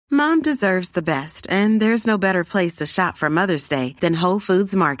Mom deserves the best, and there's no better place to shop for Mother's Day than Whole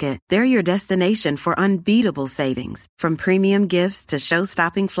Foods Market. They're your destination for unbeatable savings, from premium gifts to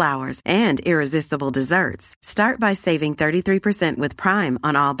show-stopping flowers and irresistible desserts. Start by saving 33% with Prime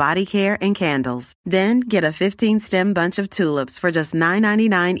on all body care and candles. Then get a 15-stem bunch of tulips for just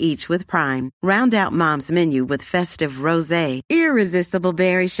 $9.99 each with Prime. Round out Mom's menu with festive rosé, irresistible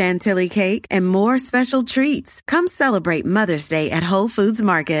berry chantilly cake, and more special treats. Come celebrate Mother's Day at Whole Foods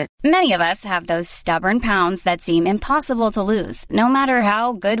Market. Many of us have those stubborn pounds that seem impossible to lose, no matter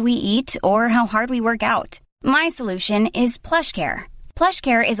how good we eat or how hard we work out. My solution is PlushCare.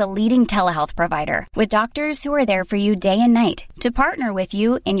 PlushCare is a leading telehealth provider with doctors who are there for you day and night to partner with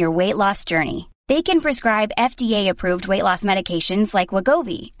you in your weight loss journey. They can prescribe FDA-approved weight loss medications like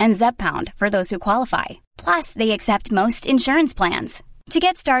Wegovy and Zepbound for those who qualify. Plus, they accept most insurance plans. To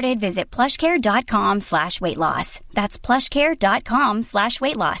get started, visit plushcare.com/weightloss. That's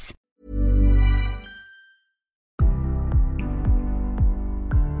plushcare.com/weightloss.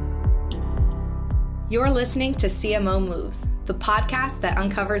 You're listening to CMO Moves, the podcast that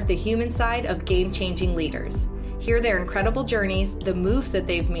uncovers the human side of game-changing leaders. Hear their incredible journeys, the moves that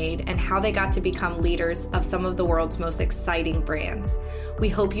they've made, and how they got to become leaders of some of the world's most exciting brands. We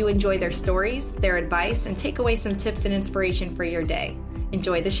hope you enjoy their stories, their advice, and take away some tips and inspiration for your day.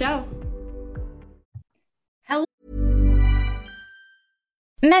 Enjoy the show. Hello.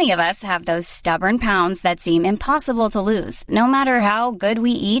 Many of us have those stubborn pounds that seem impossible to lose, no matter how good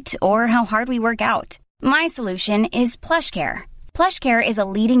we eat or how hard we work out. My solution is PlushCare. PlushCare is a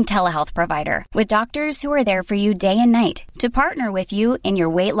leading telehealth provider with doctors who are there for you day and night to partner with you in your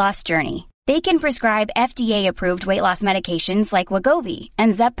weight loss journey. They can prescribe FDA-approved weight loss medications like Wegovy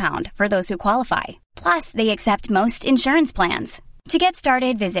and Zepbound for those who qualify. Plus, they accept most insurance plans. To get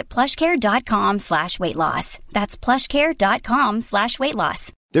started, visit plushcare.com/weightloss. That's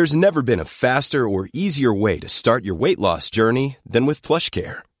plushcare.com/weightloss. There's never been a faster or easier way to start your weight loss journey than with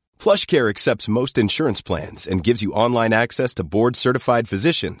PlushCare. PlushCare accepts most insurance plans and gives you online access to board-certified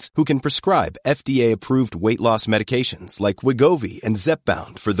physicians who can prescribe FDA-approved weight loss medications like Wegovy and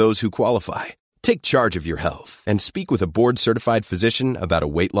Zepbound for those who qualify. Take charge of your health and speak with a board-certified physician about a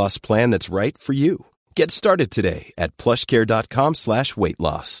weight loss plan that's right for you. Get started today at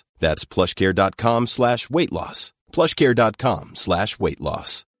plushcare.com/weightloss. That's plushcare.com/weightloss.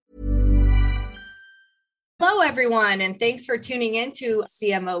 plushcare.com/weightloss. Hello, everyone, and thanks for tuning in to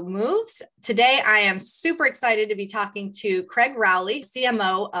CMO Moves. Today, I am super excited to be talking to Craig Rowley,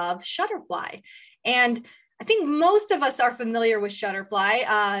 CMO of Shutterfly. And I think most of us are familiar with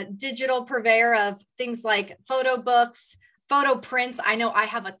Shutterfly, digital purveyor of things like photo books, photo prints. I know I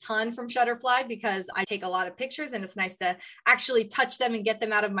have a ton from Shutterfly because I take a lot of pictures and it's nice to actually touch them and get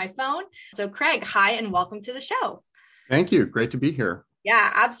them out of my phone. So Craig, hi, and welcome to the show. Thank you. Great to be here.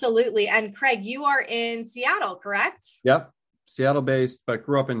 Yeah, absolutely. And Craig, you are in Seattle, correct? Yep. Seattle based, but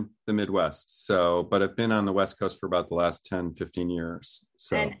grew up in the Midwest. But I've been on the West Coast for about the last 10, 15 years.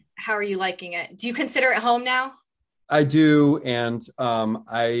 And how are you liking it? Do you consider it home now? I do. And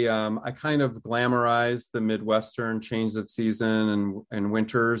I kind of glamorize the Midwestern change of season and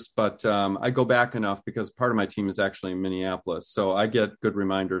winters, but I go back enough because part of my team is actually in Minneapolis. So I get good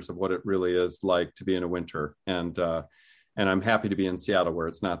reminders of what it really is like to be in a winter. And I'm happy to be in Seattle where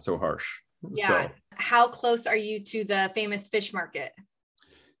it's not so harsh. Yeah. So, how close are you to the famous fish market?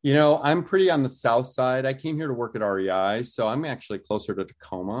 You know, I'm pretty on the south side. I came here to work at REI, so I'm actually closer to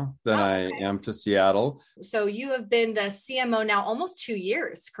Tacoma than I am to Seattle. So you have been the CMO now almost 2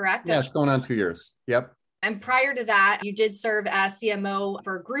 years, correct? Yeah, it's going on 2 years. Yep. And prior to that, you did serve as CMO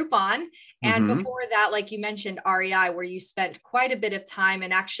for Groupon. And before that, like you mentioned, REI, where you spent quite a bit of time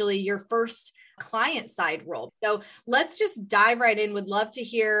and actually your first client side role. So let's just dive right in. Would love to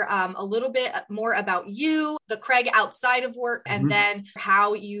hear a little bit more about you, the Craig outside of work, and then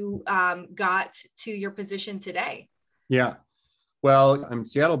how you got to your position today. Yeah. Well, I'm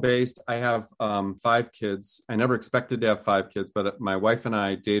Seattle based. I have 5 kids. I never expected to have 5 kids, but my wife and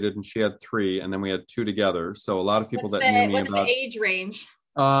I dated and she had 3 and then we had 2 together. So a lot of people what's knew me what's the age range?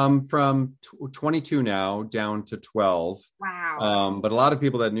 From 22 now down to 12. Wow. But a lot of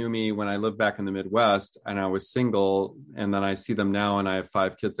people that knew me when I lived back in the Midwest and I was single, and then I see them now and I have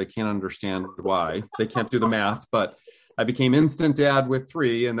 5 kids. They can't understand why. They can't do the math, but I became instant dad with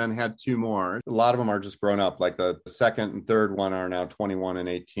 3 and then had 2 more. A lot of them are just grown up. Like the second and third one are now 21 and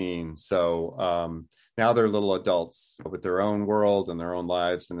 18. So now they're little adults with their own world and their own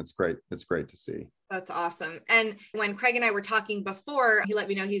lives. And it's great. It's great to see. That's awesome. And when Craig and I were talking before, he let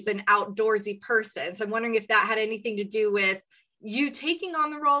me know he's an outdoorsy person. So I'm wondering if that had anything to do with you taking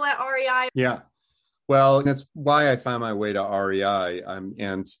on the role at REI. Yeah. Well, that's why I found my way to REI.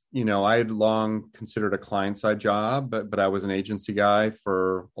 I had long considered a client-side job, but I was an agency guy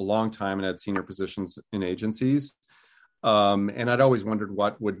for a long time and had senior positions in agencies. And I'd always wondered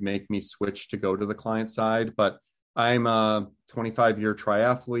what would make me switch to go to the client side. But I'm a 25-year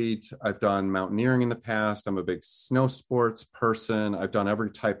triathlete. I've done mountaineering in the past. I'm a big snow sports person. I've done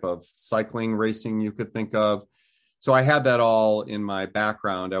every type of cycling racing you could think of. So I had that all in my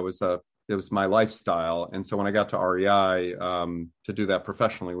background. It was my lifestyle. And so when I got to REI, to do that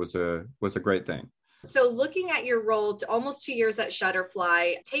professionally was a great thing. So looking at your role to almost 2 years at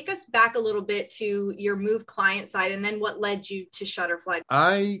Shutterfly, take us back a little bit to your move client side and then what led you to Shutterfly.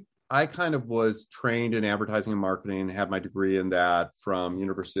 I kind of was trained in advertising and marketing, had my degree in that from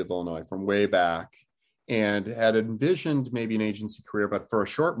University of Illinois from way back, and had envisioned maybe an agency career. But for a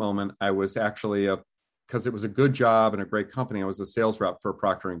short moment, I was actually because it was a good job and a great company, I was a sales rep for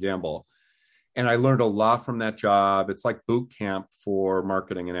Procter & Gamble. And I learned a lot from that job. It's like boot camp for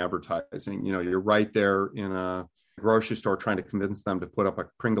marketing and advertising. You're right there in a grocery store trying to convince them to put up a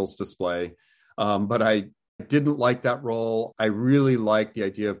Pringles display. But I didn't like that role. I really liked the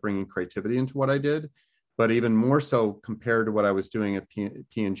idea of bringing creativity into what I did. But even more so compared to what I was doing at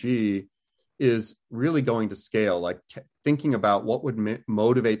P&G is really going to scale, like thinking about what would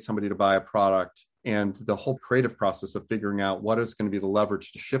motivate somebody to buy a product and the whole creative process of figuring out what is going to be the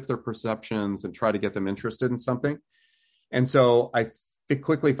leverage to shift their perceptions and try to get them interested in something. And so I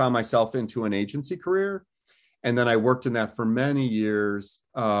quickly found myself into an agency career. And then I worked in that for many years.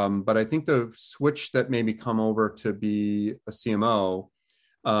 But I think the switch that made me come over to be a CMO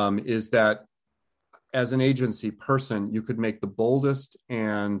is that as an agency person, you could make the boldest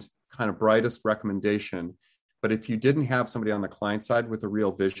and kind of brightest recommendation. But if you didn't have somebody on the client side with a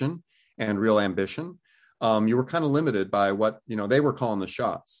real vision and real ambition, you were kind of limited by what, they were calling the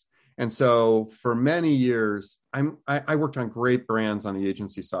shots. And so for many years, I worked on great brands on the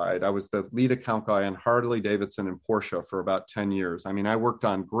agency side. I was the lead account guy on Harley Davidson and Porsche for about 10 years. I mean, I worked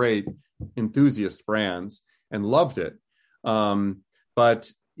on great enthusiast brands and loved it.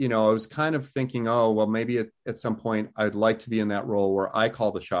 But, I was kind of thinking, oh, well, maybe at some point I'd like to be in that role where I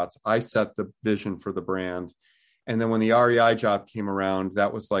call the shots. I set the vision for the brand. And then when the REI job came around,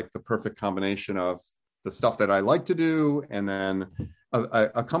 that was like the perfect combination of the stuff that I like to do and then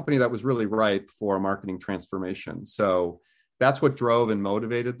a company that was really ripe for a marketing transformation. So that's what drove and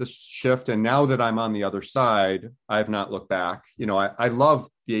motivated the shift. And now that I'm on the other side, I have not looked back. I love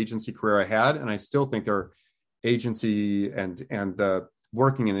the agency career I had, and I still think their agency and the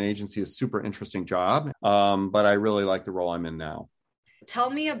working in an agency is a super interesting job. But I really like the role I'm in now.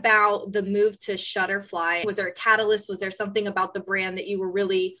 Tell me about the move to Shutterfly. Was there a catalyst? Was there something about the brand that you were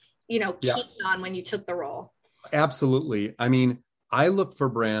really, keen on when you took the role? Absolutely. I mean, I look for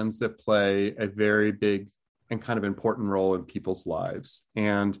brands that play a very big and kind of important role in people's lives.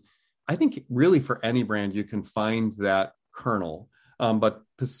 And I think really for any brand, you can find that kernel. But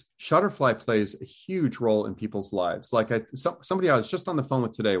Shutterfly plays a huge role in people's lives. Like somebody I was just on the phone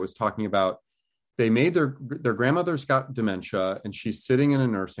with today was talking about, they made their grandmother's got dementia and she's sitting in a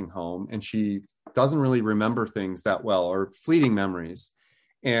nursing home and she doesn't really remember things that well or fleeting memories.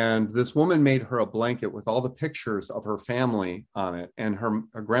 And this woman made her a blanket with all the pictures of her family on it. And her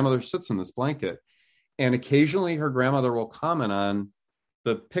grandmother sits in this blanket. And occasionally her grandmother will comment on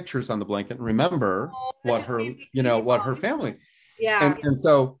the pictures on the blanket and remember what her family. Yeah. And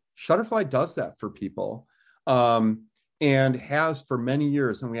so Shutterfly does that for people and has for many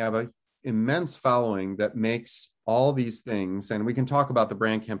years. And we have an immense following that makes all these things. And we can talk about the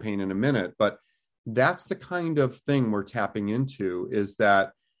brand campaign in a minute, but that's the kind of thing we're tapping into, is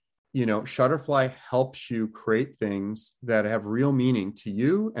that, Shutterfly helps you create things that have real meaning to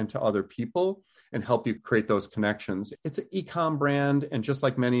you and to other people and help you create those connections. It's an e-com brand. And just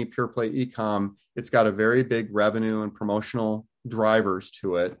like many pure play e-com, it's got a very big revenue and promotional drivers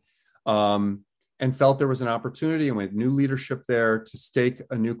to it. And felt there was an opportunity, and we had new leadership there to stake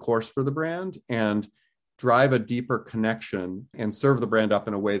a new course for the brand and drive a deeper connection and serve the brand up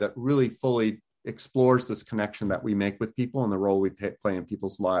in a way that really fully explores this connection that we make with people and the role we play in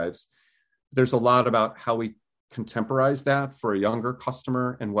people's lives. There's a lot about how we contemporize that for a younger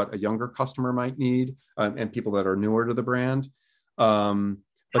customer and what a younger customer might need, and people that are newer to the brand. How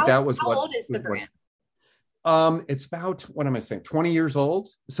old is the brand? It's about, 20 years old.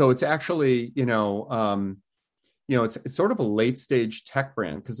 So it's actually, it's sort of a late stage tech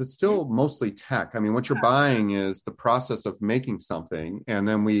brand because it's still mostly tech. I mean, what you're buying is the process of making something. And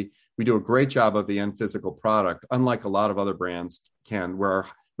then we do a great job of the end physical product, unlike a lot of other brands can, where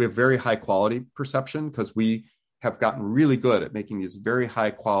we have very high quality perception because we have gotten really good at making these very high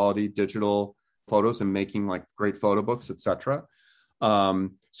quality digital photos and making like great photo books, etc.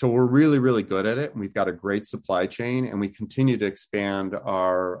 So we're really, really good at it. And we've got a great supply chain, and we continue to expand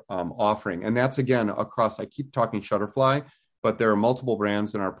our offering. And that's, again, across, I keep talking Shutterfly, but there are multiple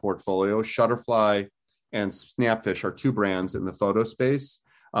brands in our portfolio. Shutterfly and Snapfish are two brands in the photo space.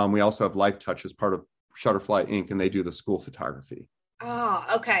 We also have LifeTouch as part of Shutterfly Inc., and they do the school photography. Oh,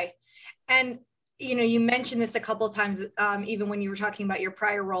 okay. And you mentioned this a couple of times, even when you were talking about your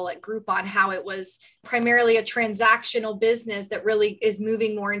prior role at Groupon, how it was primarily a transactional business that really is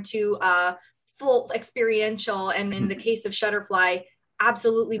moving more into full experiential. And in the case of Shutterfly,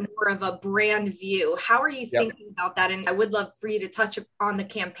 absolutely more of a brand view. How are you thinking about that? And I would love for you to touch on the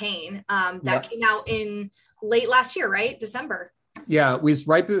campaign that came out in late last year, right? December. Yeah,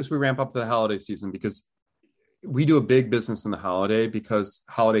 right as we ramp up the holiday season, because we do a big business in the holiday, because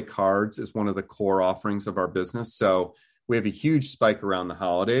holiday cards is one of the core offerings of our business. So we have a huge spike around the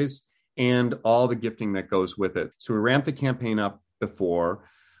holidays and all the gifting that goes with it. So we ramped the campaign up before,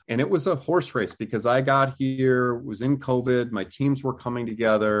 and it was a horse race because I got here, was in COVID, my teams were coming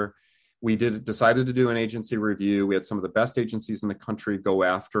together. We decided to do an agency review. We had some of the best agencies in the country go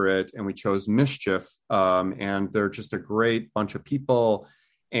after it, and we chose Mischief. And they're just a great bunch of people,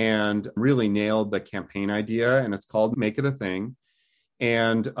 and really nailed the campaign idea, and it's called Make It a Thing.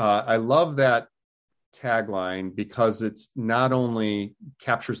 And I love that tagline because it's not only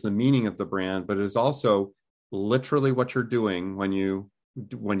captures the meaning of the brand, but it is also literally what you're doing when you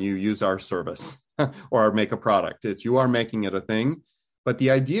use our service or make a product. It's you are making it a thing. But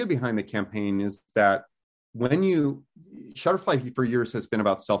the idea behind the campaign is that Shutterfly for years has been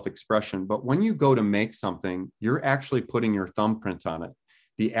about self-expression, but when you go to make something, you're actually putting your thumbprint on it.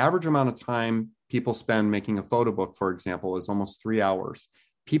 The average amount of time people spend making a photo book, for example, is almost 3 hours.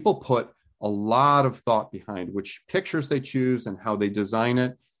 People put a lot of thought behind which pictures they choose and how they design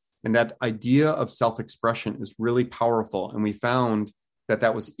it. And that idea of self-expression is really powerful. And we found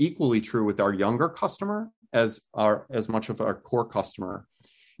that was equally true with our younger customer as much of our core customer.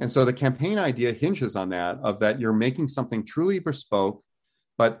 And so the campaign idea hinges on that you're making something truly bespoke,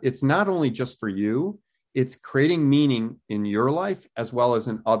 but it's not only just for you, it's creating meaning in your life as well as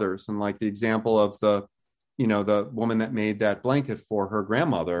in others. And like the example of the woman that made that blanket for her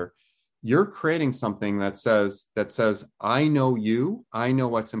grandmother, you're creating something that says, I know you, I know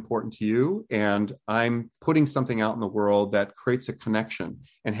what's important to you, and I'm putting something out in the world that creates a connection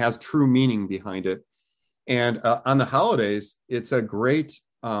and has true meaning behind it. And on the holidays, it's a great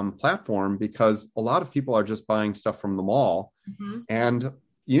platform because a lot of people are just buying stuff from the mall. Mm-hmm. And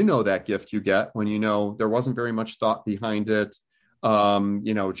that gift you get when there wasn't very much thought behind it.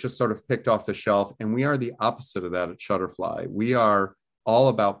 It's just sort of picked off the shelf. And we are the opposite of that at Shutterfly. We are all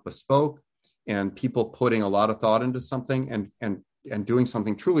about bespoke and people putting a lot of thought into something and doing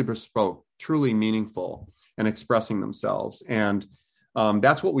something truly bespoke, truly meaningful, and expressing themselves. And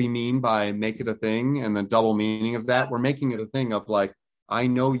that's what we mean by make it a thing. And the double meaning of that, we're making it a thing of like, I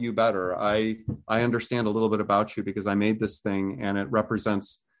know you better. I understand a little bit about you because I made this thing and it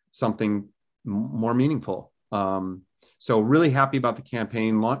represents something more meaningful. So really happy about the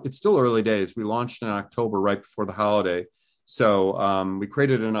campaign. It's still early days. We launched in October right before the holiday. So we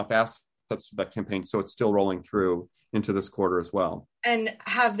created enough assets for that campaign. So it's still rolling through into this quarter as well. And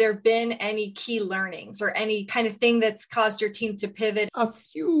have there been any key learnings or any kind of thing that's caused your team to pivot? A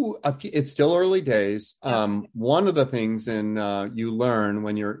few. It's still early days. One of the things you learn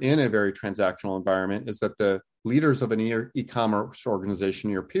when you're in a very transactional environment is that the leaders of an e-commerce organization,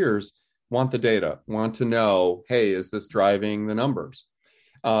 your peers, want the data, want to know, hey, is this driving the numbers?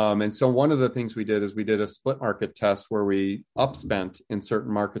 And so one of the things we did is we did a split market test where we upspent in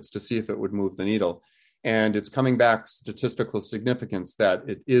certain markets to see if it would move the needle. And it's coming back statistical significance that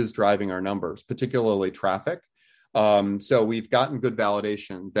it is driving our numbers, particularly traffic. So we've gotten good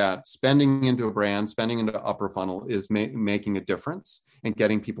validation that spending into a brand, spending into upper funnel is making a difference and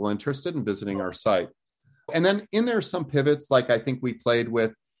getting people interested in visiting our site. And then in there are some pivots, like I think we played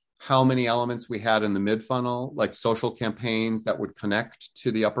with how many elements we had in the mid funnel, like social campaigns that would connect to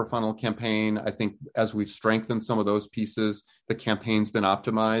the upper funnel campaign. I think as we've strengthened some of those pieces, the campaign's been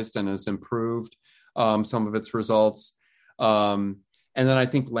optimized and has improved some of its results. And then I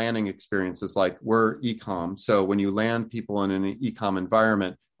think landing experiences, like we're e-com. So when you land people in an e-com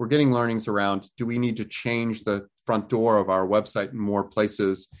environment, we're getting learnings around, do we need to change the front door of our website in more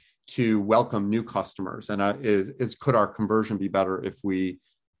places to welcome new customers? And could our conversion be better if we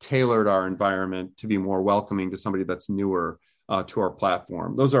tailored our environment to be more welcoming to somebody that's newer to our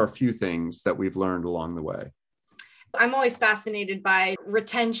platform? Those are a few things that we've learned along the way. I'm always fascinated by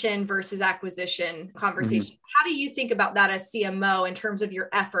retention versus acquisition conversation. How do you think about that as CMO in terms of your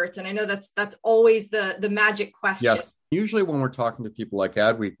efforts? And I know that's always the magic question. Yes. Usually when we're talking to people like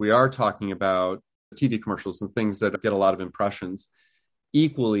Adweek, we are talking about TV commercials and things that get a lot of impressions.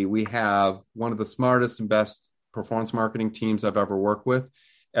 Equally, we have one of the smartest and best performance marketing teams I've ever worked with,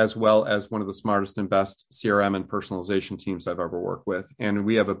 as well as one of the smartest and best CRM and personalization teams I've ever worked with. And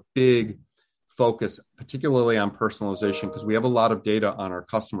we have a big focus, particularly on personalization, because we have a lot of data on our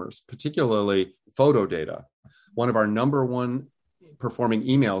customers, particularly photo data. One of our number one performing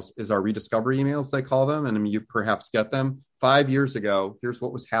emails is our rediscovery emails, they call them. And you perhaps get them. 5 years ago, here's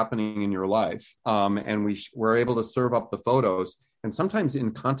what was happening in your life. And we're able to serve up the photos. And sometimes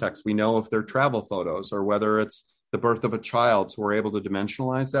in context, we know if they're travel photos or whether it's the birth of a child. So we're able to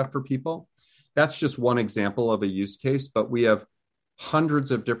dimensionalize that for people. That's just one example of a use case, but we have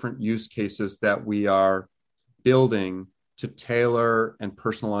hundreds of different use cases that we are building to tailor and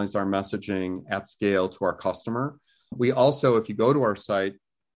personalize our messaging at scale to our customer. We also, if you go to our site,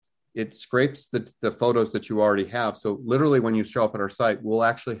 it scrapes the photos that you already have. So literally when you show up at our site, we'll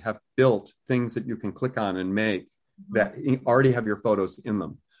actually have built things that you can click on and make that already have your photos in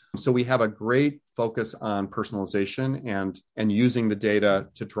them. So we have a great focus on personalization and using the data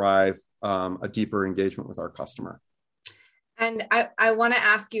to drive a deeper engagement with our customer. And I want to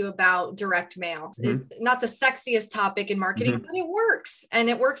ask you about direct mail. It's not the sexiest topic in marketing, but it works. And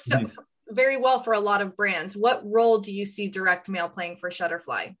it works very well for a lot of brands. What role do you see direct mail playing for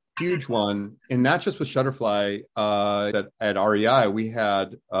Shutterfly? Huge one. And not just with Shutterfly, at REI, we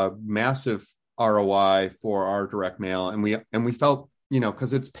had a massive ROI for our direct mail. And we felt,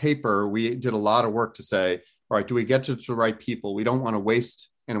 because it's paper, we did a lot of work to say, all right, do we get to the right people? We don't want to waste,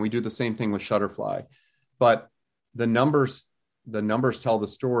 and we do the same thing with Shutterfly. But the numbers tell the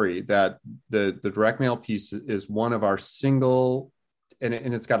story that the direct mail piece is one of our single, and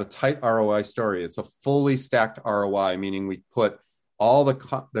it's got a tight ROI story. It's a fully stacked ROI, meaning we put all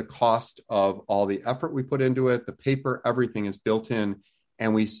the cost of all the effort we put into it, the paper, everything is built in,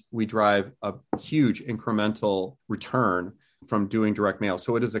 and we drive a huge incremental return from doing direct mail.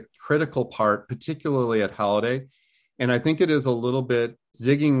 So it is a critical part, particularly at holiday. And I think it is a little bit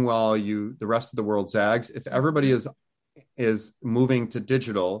zigging while the rest of the world zags. If everybody is moving to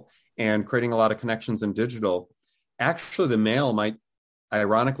digital and creating a lot of connections in digital, actually the mail might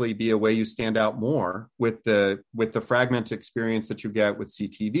ironically be a way you stand out more with the fragmented experience that you get with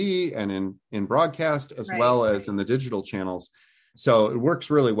CTV and in broadcast, as well as in the digital channels. So it works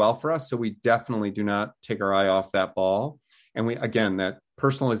really well for us. So we definitely do not take our eye off that ball. And that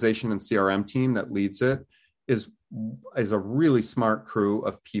personalization and CRM team that leads it is a really smart crew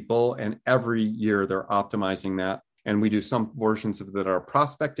of people. And every year they're optimizing that. And we do some versions of it that are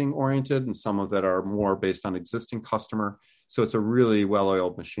prospecting oriented and some of that are more based on existing customer. So it's a really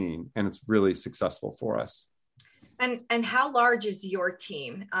well-oiled machine, and it's really successful for us. And how large is your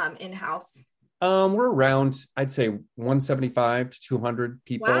team in-house? We're around, I'd say 175 to 200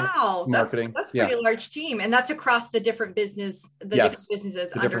 people. Wow, marketing. That's a pretty large team. And that's across the different businesses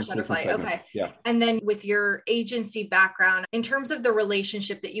under Shutterfly. Okay. Yeah. And then with your agency background, in terms of the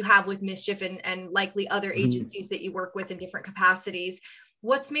relationship that you have with Mischief and likely other agencies that you work with in different capacities,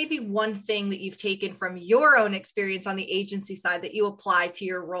 what's maybe one thing that you've taken from your own experience on the agency side that you apply to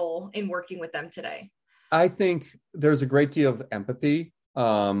your role in working with them today? I think there's a great deal of empathy.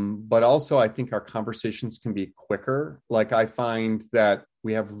 But also I think our conversations can be quicker. Like I find that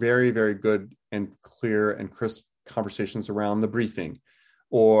we have very, very good and clear and crisp conversations around the briefing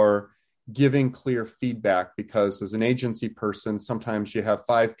or giving clear feedback, because as an agency person, sometimes you have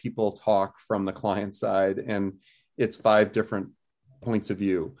 5 people talk from the client side and it's 5 different points of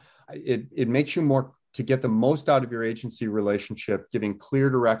view. It makes you more to get the most out of your agency relationship, giving clear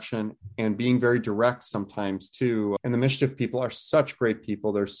direction and being very direct sometimes too. And the Mischief people are such great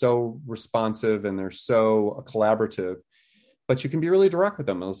people. They're so responsive and they're so collaborative, but you can be really direct with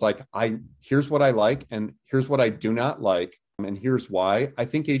them. It's like, here's what I like and here's what I do not like. And here's why. I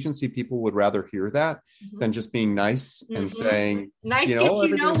think agency people would rather hear that than just being nice and saying, nice gets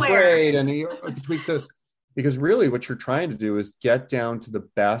you nowhere. Great, and you tweak this. Because really what you're trying to do is get down to the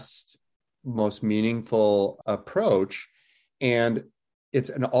best, most meaningful approach. And it's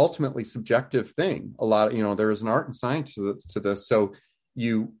an ultimately subjective thing. There is an art and science to this. So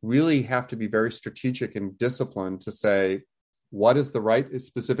you really have to be very strategic and disciplined to say, what is the right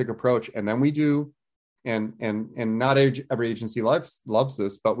specific approach? And then we do, and not every agency loves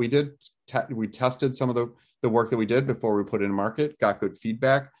this, but we tested some of the work that we did before we put it in market, got good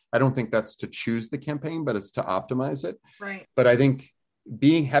feedback. I don't think that's to choose the campaign, but it's to optimize it. Right. But I think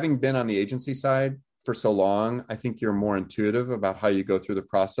having been on the agency side for so long, I think you're more intuitive about how you go through the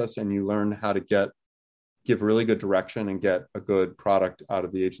process, and you learn how to give really good direction and get a good product out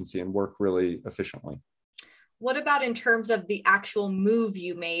of the agency and work really efficiently. What about in terms of the actual move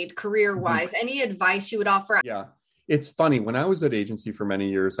you made career-wise? Mm-hmm. Any advice you would offer? Yeah, it's funny. When I was at agency for many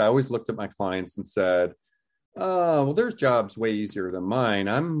years, I always looked at my clients and said, oh, well, there's jobs way easier than mine.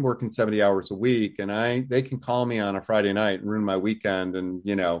 I'm working 70 hours a week, and they can call me on a Friday night and ruin my weekend. And,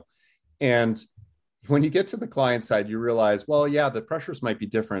 and when you get to the client side, you realize, well, yeah, the pressures might be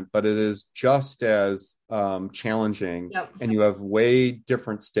different, but it is just as challenging. Yep. And you have way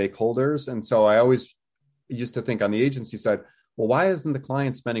different stakeholders. And so I always used to think on the agency side, well, why isn't the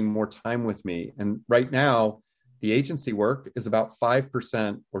client spending more time with me? And right now, the agency work is about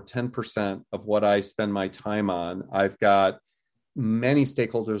 5% or 10% of what I spend my time on. I've got many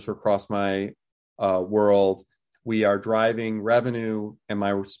stakeholders across my world. We are driving revenue, and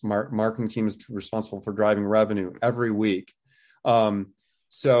my marketing team is responsible for driving revenue every week.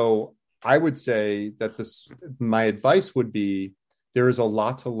 So I would say that my advice would be, there is a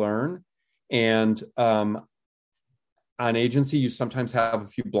lot to learn. And on agency, you sometimes have a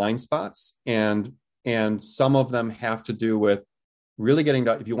few blind spots, and some of them have to do with really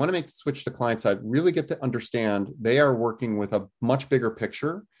if you want to make the switch to client side, really get to understand they are working with a much bigger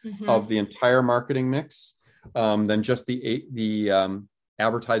picture mm-hmm. of the entire marketing mix than just the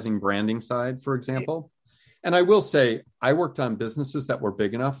advertising branding side, for example. And I will say, I worked on businesses that were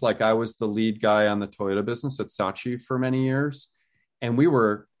big enough. Like I was the lead guy on the Toyota business at Saatchi for many years, and we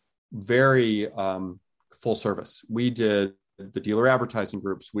were very full service. We did the dealer advertising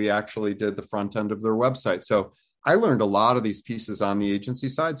groups. We actually did the front end of their website. So I learned a lot of these pieces on the agency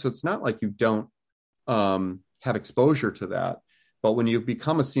side. So it's not like you don't have exposure to that. But when you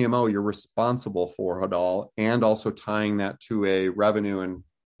become a CMO, you're responsible for it all, and also tying that to a revenue and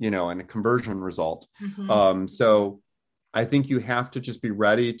a conversion result. Mm-hmm. So I think you have to just be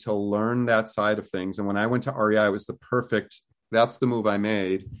ready to learn that side of things. And when I went to REI, it was that's the move I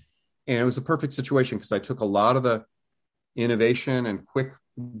made. And it was a perfect situation because I took a lot of the innovation and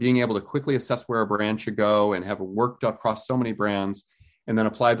being able to quickly assess where a brand should go and have worked across so many brands, and then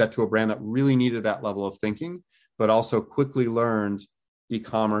applied that to a brand that really needed that level of thinking, but also quickly learned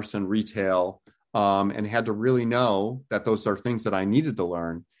e-commerce and retail, and had to really know that those are things that I needed to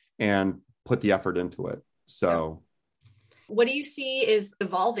learn and put the effort into it. So what do you see is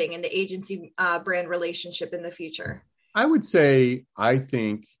evolving in the agency brand relationship in the future? I would say, I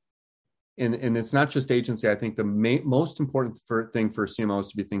think, and it's not just agency, I think the most important thing for CMOs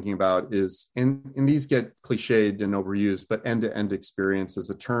to be thinking about is, and these get cliched and overused, but end-to-end experience is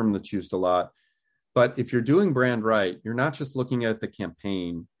a term that's used a lot. But if you're doing brand right, you're not just looking at the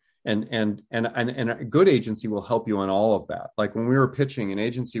campaign, and a good agency will help you on all of that. Like when we were pitching, an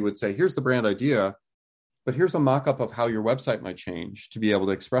agency would say, here's the brand idea, but here's a mock-up of how your website might change to be able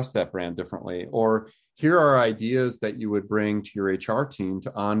to express that brand differently. Or here are ideas that you would bring to your HR team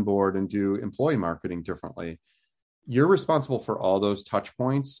to onboard and do employee marketing differently. You're responsible for all those touch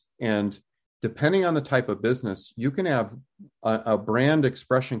points. And depending on the type of business, you can have a brand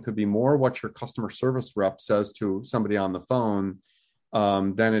expression could be more what your customer service rep says to somebody on the phone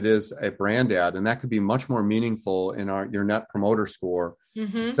than it is a brand ad. And that could be much more meaningful in your net promoter score.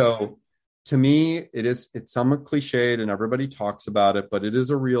 Mm-hmm. So to me, it's somewhat cliched and everybody talks about it, but it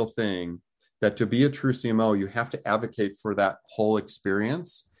is a real thing that to be a true CMO, you have to advocate for that whole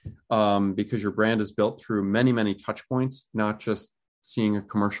experience because your brand is built through many, many touch points, not just seeing a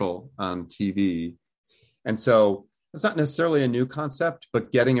commercial on TV. And so it's not necessarily a new concept,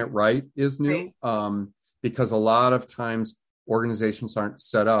 but getting it right is new because a lot of times organizations aren't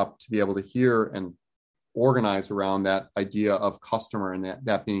set up to be able to hear and organize around that idea of customer and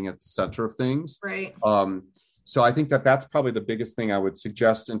that being at the center of things. Right. So I think that's probably the biggest thing I would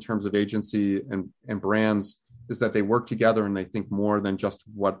suggest in terms of agency and brands is that they work together and they think more than just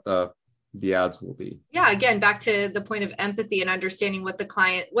what the ads will be. Yeah. Again, back to the point of empathy and understanding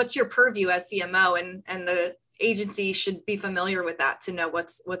what's your purview as CMO, and the agency should be familiar with that to know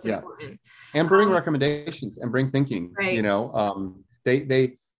what's important. And bring recommendations and bring thinking, right.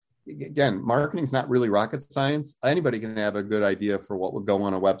 Again, marketing is not really rocket science. Anybody can have a good idea for what would go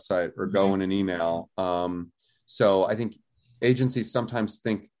on a website or go in an email. So I think agencies sometimes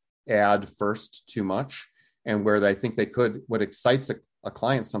think ad first too much, and where they think they could, what excites a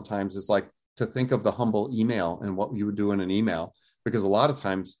client sometimes is like to think of the humble email and what you would do in an email, because a lot of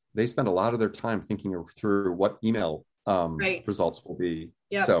times they spend a lot of their time thinking through what email results will be.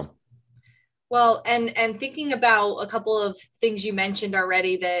 Yep. So. Well, and thinking about a couple of things you mentioned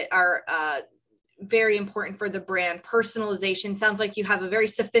already that are very important for the brand. Personalization sounds like you have a very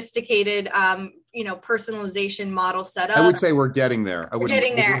sophisticated, personalization model set up. I would say we're getting there. We're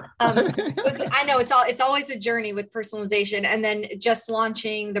getting there. I know it's always a journey with personalization, and then just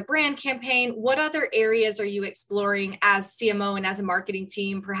launching the brand campaign. What other areas are you exploring as CMO and as a marketing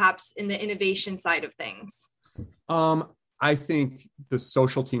team, perhaps in the innovation side of things? I think the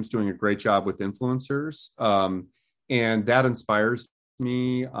social team's doing a great job with influencers, and that inspires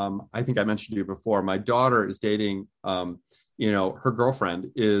me. I think I mentioned to you before, my daughter is dating, her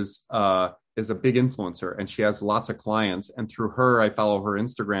girlfriend is a big influencer, and she has lots of clients. And through her, I follow her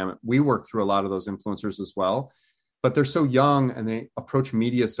Instagram. We work through a lot of those influencers as well, but they're so young and they approach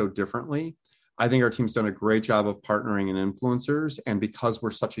media so differently. I think our team's done a great job of partnering in influencers. And because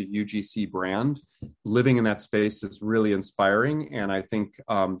we're such a UGC brand, living in that space is really inspiring. And I think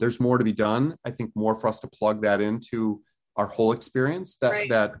there's more to be done. I think more for us to plug that into our whole experience,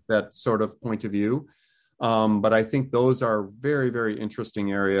 that sort of point of view. But I think those are very, very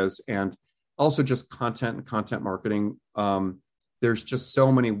interesting areas. And also just content and content marketing. There's just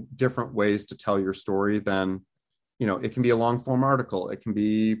so many different ways to tell your story than, it can be a long form article. It can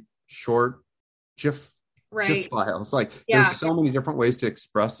be short GIF files. There's so many different ways to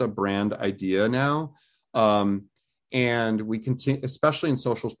express a brand idea now. And we continue, especially in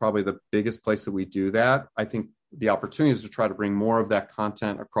social is probably the biggest place that we do that. I think the opportunity is to try to bring more of that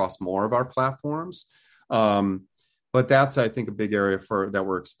content across more of our platforms. But that's, I think, a big area that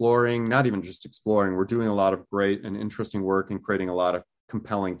we're exploring, not even just exploring. We're doing a lot of great and interesting work and creating a lot of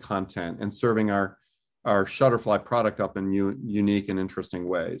compelling content and serving our Shutterfly product up in unique and interesting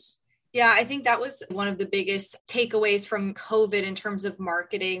ways. Yeah, I think that was one of the biggest takeaways from COVID in terms of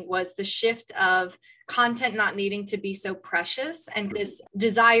marketing was the shift of content not needing to be so precious and this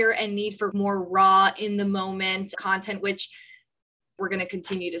desire and need for more raw in the moment content, which we're going to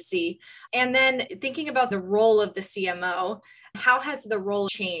continue to see. And then thinking about the role of the CMO, how has the role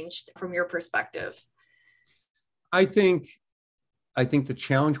changed from your perspective? I think the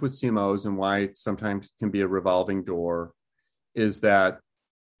challenge with CMOs and why it sometimes can be a revolving door is that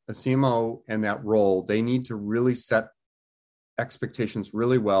a CMO and that role, they need to really set expectations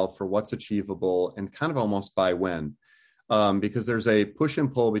really well for what's achievable and kind of almost by when, because there's a push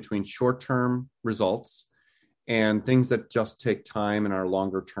and pull between short-term results and things that just take time and are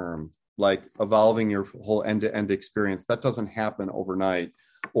longer term, like evolving your whole end-to-end experience. That doesn't happen overnight.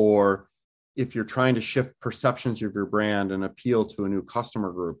 Or if you're trying to shift perceptions of your brand and appeal to a new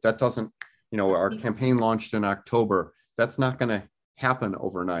customer group, that doesn't, our campaign launched in October. That's not going to happen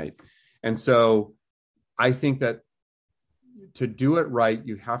overnight. And so I think that to do it right,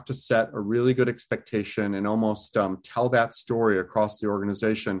 you have to set a really good expectation and almost tell that story across the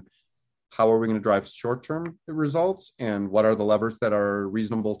organization. How are we going to drive short-term results? And what are the levers that are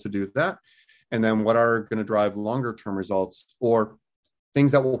reasonable to do that? And then what are going to drive longer-term results or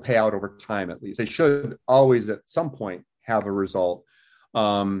things that will pay out over time, at least? They should always at some point have a result.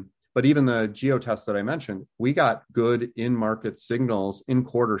 But even the geo test that I mentioned, we got good in-market signals,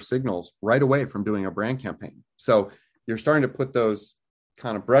 in-quarter signals right away from doing a brand campaign. So you're starting to put those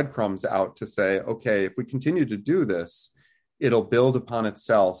kind of breadcrumbs out to say, okay, if we continue to do this, it'll build upon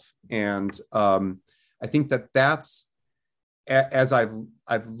itself. And I think that's, as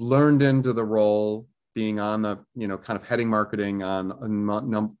I've learned into the role, being on the, kind of heading marketing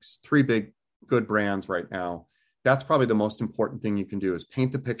on 3 big good brands right now, that's probably the most important thing you can do is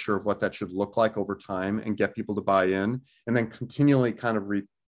paint the picture of what that should look like over time and get people to buy in, and then continually kind of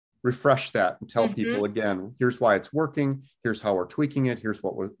refresh that and tell people again, here's why it's working. Here's how we're tweaking it. Here's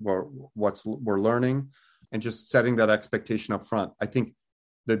what we're learning, and just setting that expectation up front. I think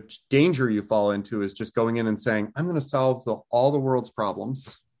the danger you fall into is just going in and saying, I'm going to solve all the world's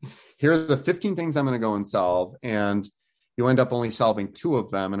problems. Here are the 15 things I'm going to go and solve. And you end up only solving 2 of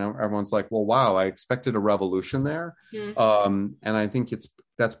them. And everyone's like, well, wow, I expected a revolution there. And I think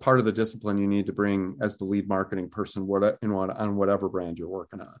that's part of the discipline you need to bring as the lead marketing person on whatever brand you're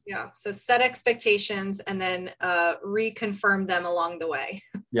working on. Yeah. So set expectations and then reconfirm them along the way.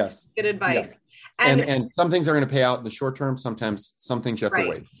 Yes. Good advice. Yeah. And some things are going to pay out in the short term. Sometimes some things you have to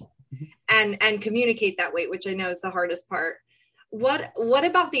wait. And communicate that weight, which I know is the hardest part. What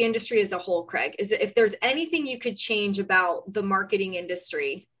about the industry as a whole, Craig? If there's anything you could change about the marketing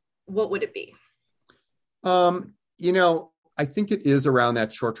industry, what would it be? I think it is around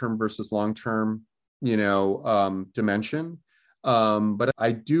that short-term versus long-term, dimension. But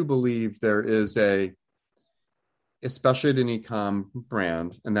I do believe there is especially at an e-com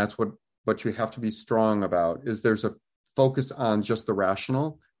brand, and that's what you have to be strong about, is there's a focus on just the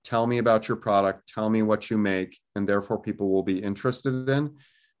rational. Tell me about your product, tell me what you make, and therefore people will be interested in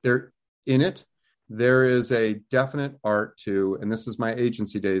it. there is a definite art to, and this is my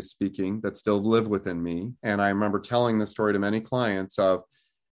agency days speaking, that still live within me. And I remember telling this story to many clients of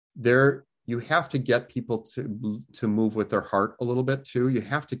you have to get people to move with their heart a little bit too. You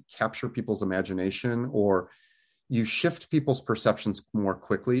have to capture people's imagination, or you shift people's perceptions more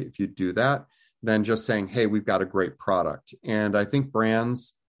quickly if you do that than just saying, hey, we've got a great product. And I think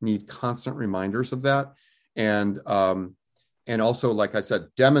brands need constant reminders of that. And also, like I said,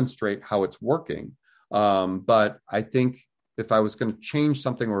 demonstrate how it's working. But I think if I was going to change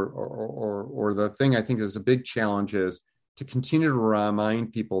something, or the thing I think is a big challenge is to continue to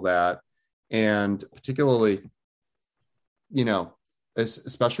remind people that, and particularly,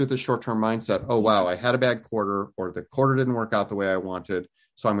 especially with the short-term mindset, oh, wow, I had a bad quarter, or the quarter didn't work out the way I wanted,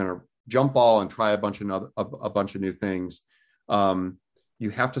 so I'm going to jump all and try a bunch of new things. You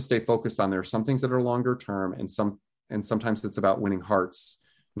have to stay focused on, there are some things that are longer term, and sometimes it's about winning hearts,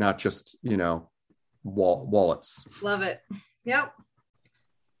 not just, wallets. Love it. Yep.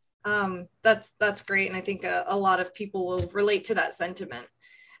 That's great. And I think a lot of people will relate to that sentiment.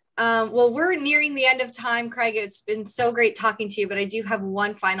 Well, we're nearing the end of time, Craig. It's been so great talking to you, but I do have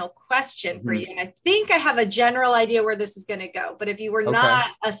one final question for you. And I think I have a general idea where this is going to go, but if you were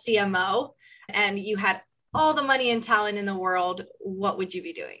not a CMO and you had all the money and talent in the world, what would you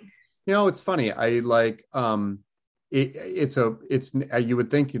be doing? It's funny. I like, you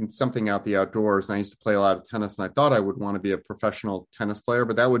would think in something out the outdoors, and I used to play a lot of tennis, and I thought I would want to be a professional tennis player,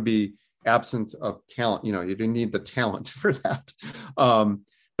 but that would be absence of talent. You didn't need the talent for that.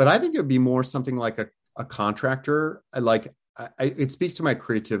 But I think it would be more something like a contractor. It speaks to my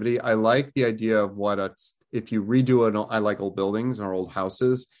creativity. I like the idea of if you redo it. I like old buildings or old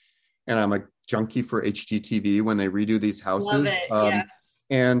houses, and I'm a junkie for HGTV when they redo these houses. Love it. Yes.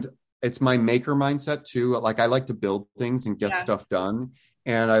 And it's my maker mindset too. Like, I like to build things and get stuff done.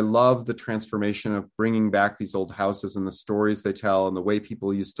 And I love the transformation of bringing back these old houses and the stories they tell and the way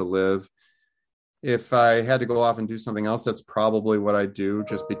people used to live. If I had to go off and do something else, that's probably what I do,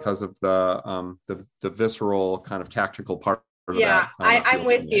 just because of the visceral kind of tactical part of that. I'm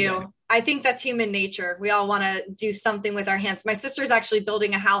with you. I think that's human nature. We all want to do something with our hands. My sister's actually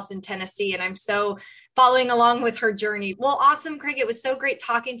building a house in Tennessee, and I'm so following along with her journey. Well, awesome, Craig. It was so great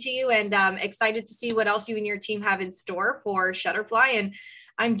talking to you, and excited to see what else you and your team have in store for Shutterfly. And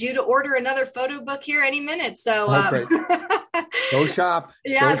I'm due to order another photo book here any minute. So go shop.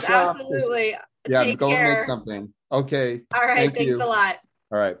 Yes, go shop. Absolutely. Take care. And make something. Okay. All right. Thanks a lot.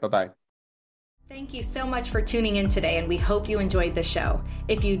 All right. Bye-bye. Thank you so much for tuning in today, and we hope you enjoyed the show.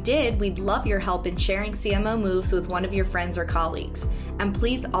 If you did, we'd love your help in sharing CMO Moves with one of your friends or colleagues. And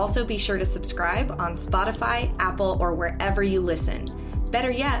please also be sure to subscribe on Spotify, Apple, or wherever you listen.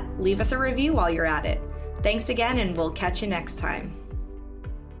 Better yet, leave us a review while you're at it. Thanks again, and we'll catch you next time.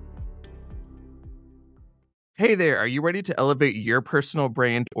 Hey there, are you ready to elevate your personal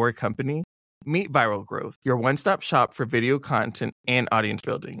brand or company? Meet Viral Growth, your one-stop shop for video content and audience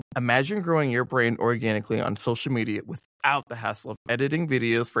building. Imagine growing your brand organically on social media without the hassle of editing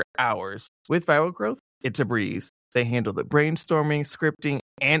videos for hours. With Viral Growth, it's a breeze. They handle the brainstorming, scripting,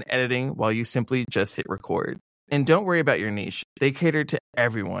 and editing while you simply just hit record. And don't worry about your niche. They cater to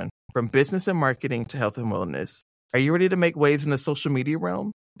everyone, from business and marketing to health and wellness. Are you ready to make waves in the social media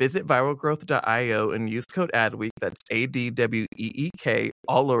realm? Visit viralgrowth.io and use code ADWEEK, that's ADWEEK,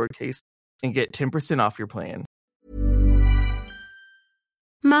 all lowercase, and get 10% off your plan.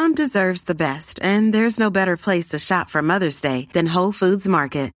 Mom deserves the best, and there's no better place to shop for Mother's Day than Whole Foods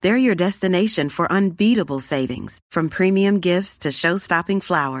Market. They're your destination for unbeatable savings, from premium gifts to show-stopping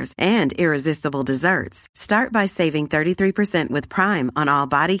flowers and irresistible desserts. Start by saving 33% with Prime on all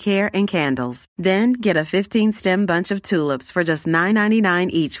body care and candles. Then get a 15-stem bunch of tulips for just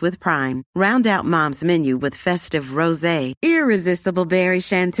 $9.99 each with Prime. Round out Mom's menu with festive rosé, irresistible berry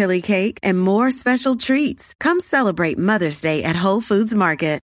chantilly cake, and more special treats. Come celebrate Mother's Day at Whole Foods Market.